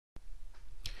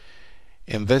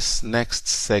In this next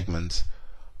segment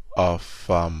of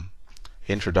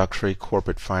introductory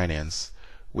corporate finance,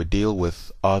 we deal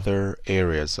with other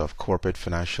areas of corporate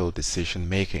financial decision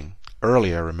making.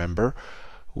 Earlier, remember,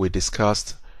 we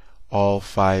discussed all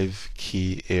 5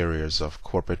 key areas of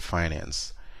corporate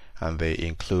finance, and they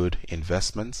include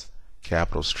investments,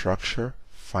 capital structure,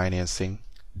 financing,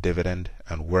 dividend,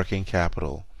 and working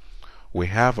capital. We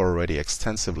have already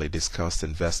extensively discussed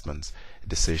investment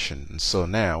decision, and so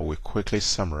now we quickly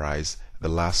summarize the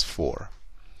last 4,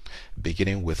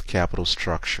 beginning with capital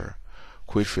structure,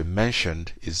 which we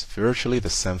mentioned is virtually the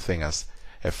same thing as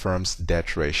a firm's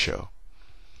debt ratio.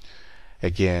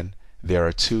 Again, there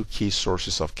are 2 key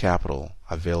sources of capital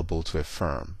available to a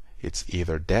firm. It's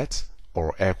either debt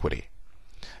or equity.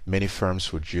 Many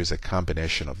firms would use a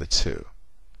combination of the 2.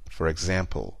 For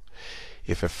example,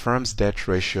 if a firm's debt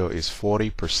ratio is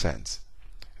 40%,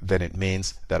 then it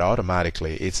means that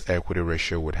automatically its equity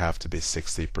ratio would have to be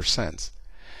 60%.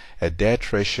 A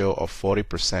debt ratio of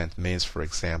 40% means, for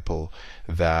example,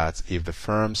 that if the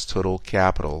firm's total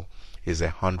capital is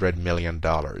 $100 million,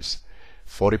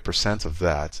 40% of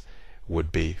that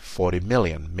would be 40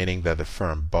 million, meaning that the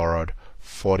firm borrowed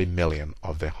 40 million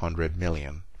of the 100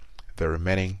 million. The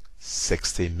remaining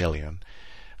 60 million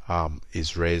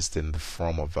is raised in the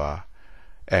form of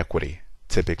equity,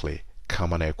 typically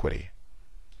common equity.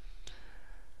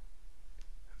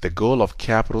 The goal of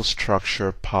capital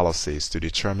structure policy is to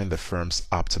determine the firm's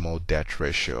optimal debt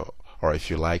ratio, or if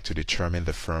you like, to determine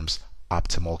the firm's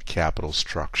optimal capital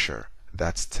structure.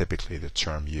 That's typically the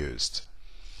term used.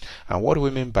 And what do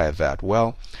we mean by that?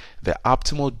 Well, the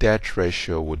optimal debt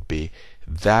ratio would be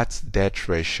that debt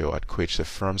ratio at which the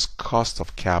firm's cost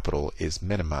of capital is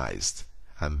minimized,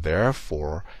 and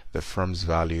therefore the firm's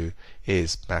value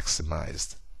is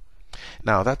maximized.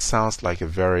 Now that sounds like a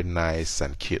very nice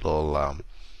and cute little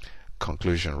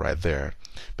conclusion right there,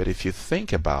 but if you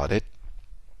think about it,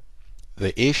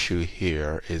 the issue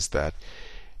here is that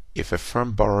if a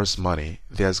firm borrows money,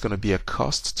 there's going to be a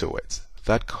cost to it.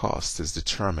 That cost is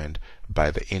determined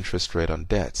by the interest rate on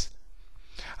debt.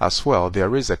 As well,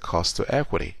 there is a cost to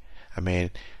equity. I mean,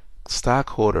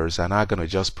 stockholders are not going to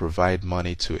just provide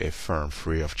money to a firm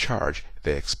free of charge.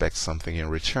 They expect something in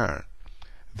return.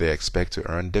 They expect to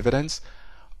earn dividends,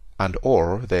 and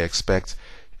or they expect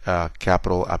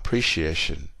capital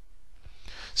appreciation.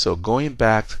 So going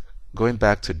back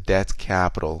to debt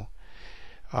capital,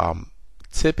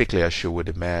 typically, as you would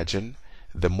imagine,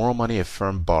 the more money a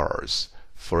firm borrows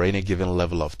for any given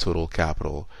level of total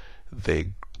capital,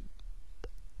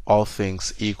 all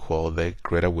things equal, the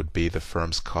greater would be the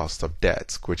firm's cost of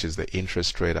debt, which is the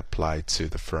interest rate applied to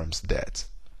the firm's debt.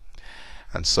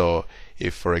 And so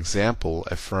if, for example,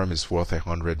 a firm is worth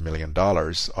 $100 million,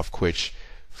 of which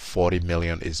 40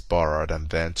 million is borrowed, and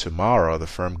then tomorrow the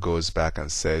firm goes back and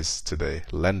says to the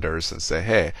lenders and say,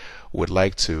 hey, we'd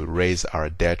like to raise our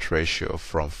debt ratio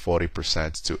from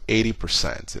 40% to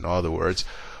 80%. In other words,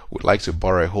 we'd like to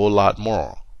borrow a whole lot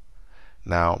more.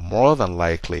 Now, more than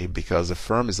likely, because the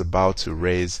firm is about to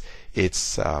raise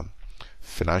its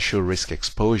financial risk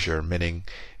exposure, meaning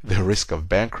the risk of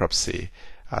bankruptcy,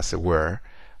 as it were,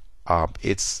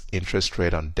 its interest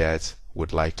rate on debt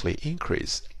would likely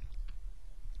increase.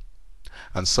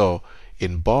 And so,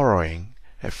 in borrowing,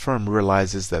 a firm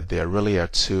realizes that there really are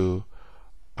two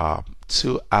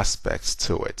aspects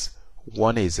to it.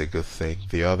 One is a good thing,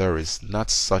 the other is not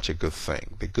such a good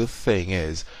thing. The good thing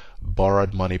is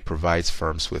borrowed money provides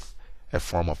firms with a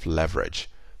form of leverage.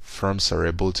 Firms are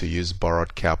able to use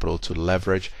borrowed capital to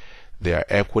leverage their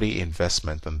equity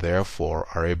investment, and therefore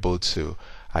are able to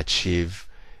achieve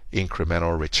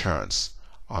incremental returns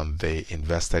on the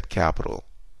invested capital.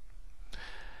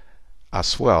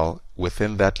 As well,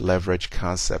 within that leverage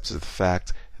concept is the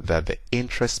fact that the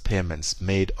interest payments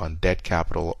made on debt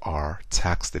capital are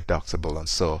tax deductible, and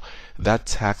so that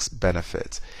tax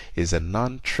benefit is a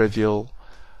non-trivial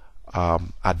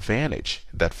advantage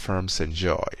that firms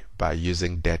enjoy by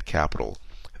using debt capital.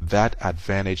 That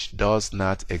advantage does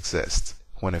not exist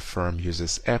when a firm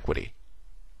uses equity.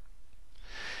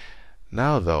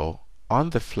 Now though, on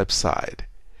the flip side,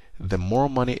 the more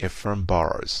money a firm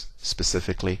borrows,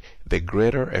 specifically the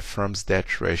greater a firm's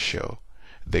debt ratio,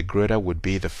 the greater would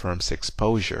be the firm's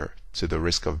exposure to the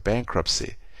risk of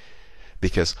bankruptcy.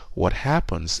 Because what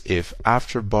happens if,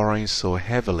 after borrowing so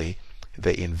heavily,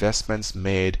 the investments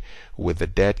made with the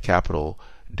debt capital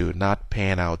do not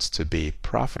pan out to be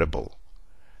profitable?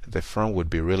 The firm would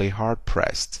be really hard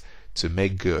pressed to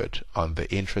make good on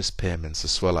the interest payments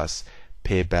as well as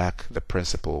pay back the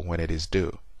principal when it is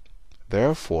due.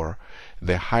 Therefore,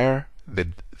 the higher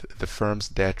the firm's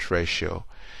debt ratio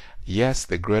Yes,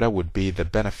 the greater would be the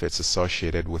benefits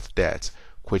associated with debt,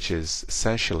 which is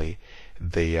essentially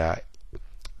the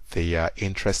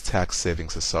interest tax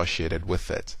savings associated with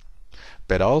it.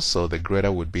 But also the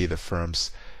greater would be the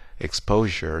firm's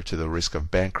exposure to the risk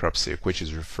of bankruptcy, which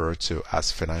is referred to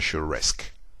as financial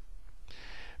risk.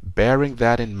 Bearing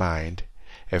that in mind,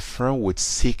 a firm would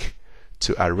seek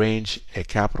to arrange a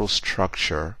capital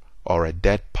structure or a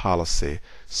debt policy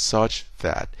such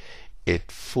that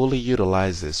it fully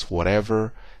utilizes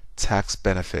whatever tax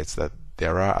benefits that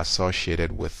there are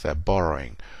associated with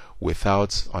borrowing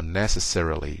without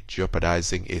unnecessarily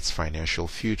jeopardizing its financial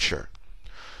future.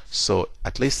 So,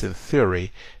 at least in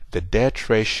theory, the debt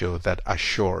ratio that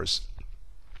assures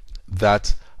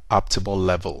that optimal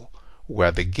level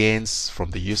where the gains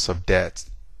from the use of debt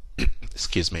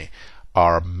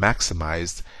are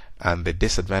maximized and the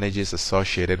disadvantages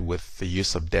associated with the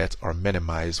use of debt are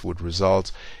minimized would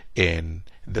result in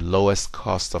the lowest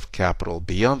cost of capital.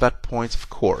 Beyond that point, of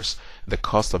course, the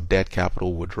cost of debt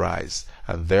capital would rise,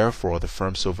 and therefore the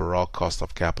firm's overall cost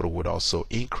of capital would also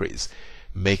increase,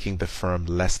 making the firm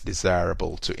less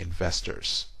desirable to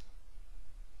investors.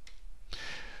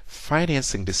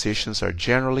 Financing decisions are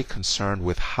generally concerned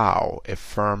with how a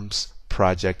firm's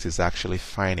project is actually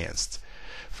financed.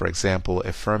 For example,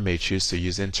 a firm may choose to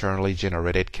use internally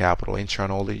generated capital.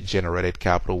 Internally generated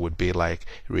capital would be like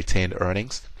retained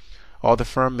earnings. Or the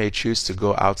firm may choose to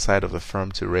go outside of the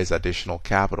firm to raise additional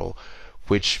capital,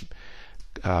 which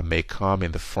may come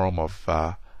in the form of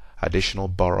additional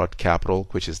borrowed capital,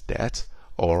 which is debt,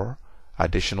 or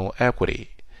additional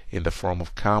equity in the form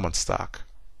of common stock.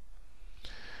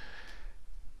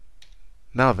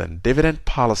 Now then, dividend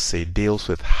policy deals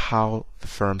with how the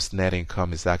firm's net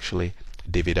income is actually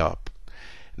divvied up.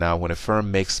 Now, when a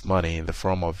firm makes money in the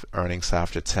form of earnings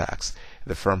after tax,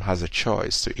 the firm has a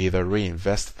choice to either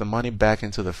reinvest the money back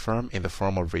into the firm in the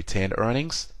form of retained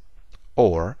earnings,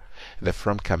 or the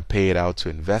firm can pay it out to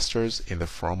investors in the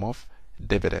form of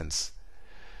dividends.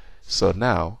 So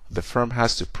now the firm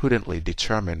has to prudently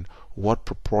determine what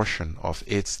proportion of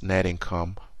its net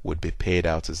income would be paid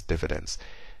out as dividends.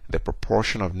 The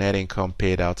proportion of net income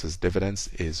paid out as dividends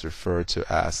is referred to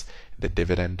as the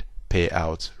dividend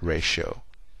payout ratio.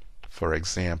 For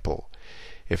example,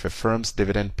 if a firm's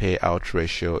dividend payout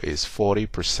ratio is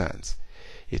 40%,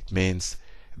 it means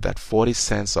that 40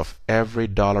 cents of every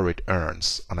dollar it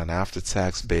earns on an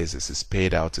after-tax basis is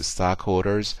paid out to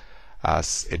stockholders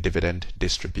as a dividend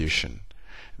distribution.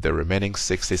 The remaining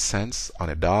 60 cents on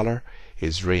a dollar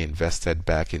is reinvested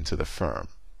back into the firm.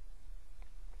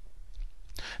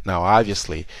 Now,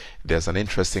 obviously, there's an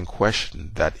interesting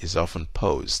question that is often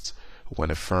posed when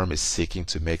a firm is seeking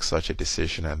to make such a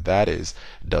decision, and that is,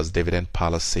 does dividend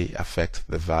policy affect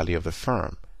the value of the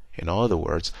firm? In other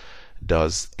words,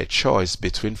 does a choice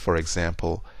between, for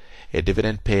example, a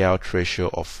dividend payout ratio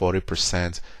of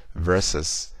 40%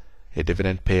 versus a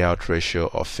dividend payout ratio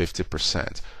of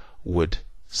 50%, would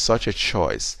such a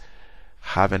choice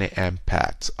have any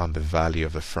impact on the value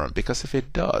of the firm? Because if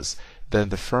it does, then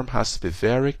the firm has to be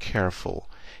very careful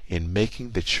in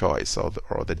making the choice or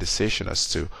the decision as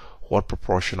to what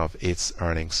proportion of its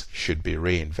earnings should be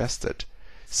reinvested,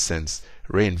 since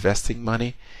reinvesting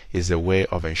money is a way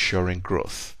of ensuring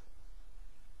growth.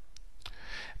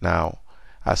 Now,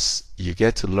 as you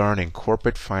get to learn in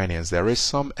corporate finance, there is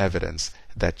some evidence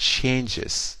that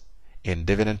changes in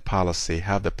dividend policy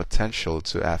have the potential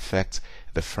to affect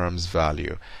the firm's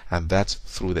value, and that's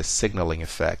through the signaling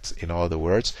effect. In other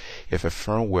words, if a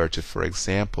firm were to, for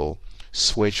example,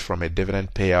 switch from a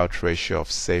dividend payout ratio of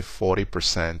say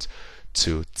 40%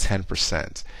 to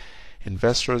 10%,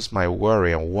 investors might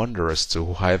worry and wonder as to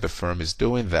why the firm is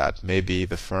doing that. Maybe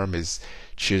the firm is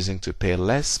choosing to pay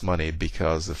less money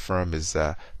because the firm is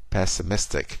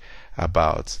pessimistic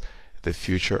about the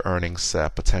future earnings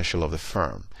potential of the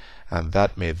firm, and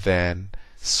that may then,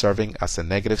 serving as a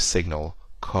negative signal,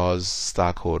 cause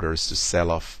stockholders to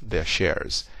sell off their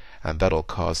shares, and that'll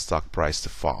cause stock price to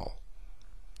fall.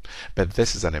 But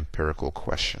this is an empirical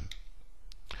question.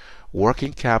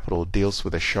 Working capital deals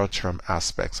with the short-term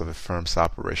aspects of a firm's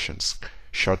operations,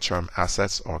 short-term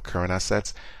assets or current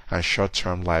assets, and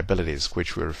short-term liabilities,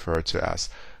 which we refer to as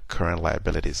current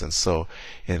liabilities. And so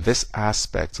in this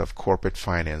aspect of corporate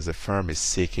finance, the firm is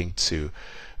seeking to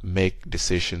make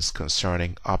decisions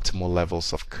concerning optimal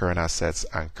levels of current assets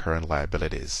and current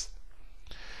liabilities,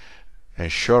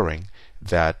 ensuring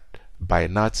that by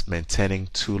not maintaining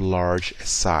too large a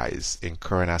size in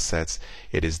current assets,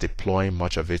 it is deploying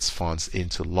much of its funds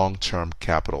into long-term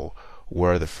capital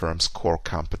where the firm's core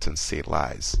competency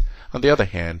lies. On the other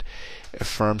hand, a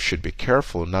firm should be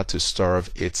careful not to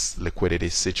starve its liquidity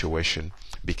situation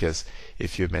because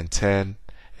if you maintain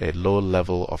a low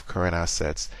level of current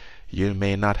assets, you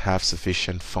may not have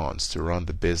sufficient funds to run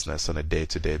the business on a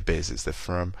day-to-day basis. The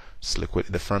firm's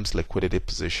liquidity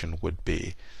position would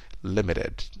be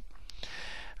limited,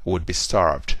 would be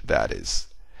starved, that is.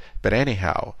 But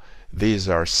anyhow, these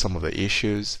are some of the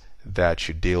issues that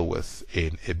you deal with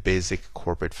in a basic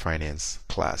corporate finance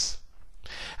class.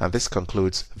 And this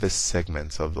concludes this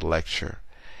segment of the lecture.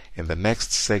 In the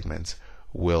next segment,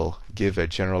 we'll give a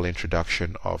general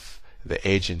introduction of the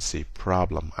agency,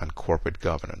 problem, and corporate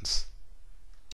governance.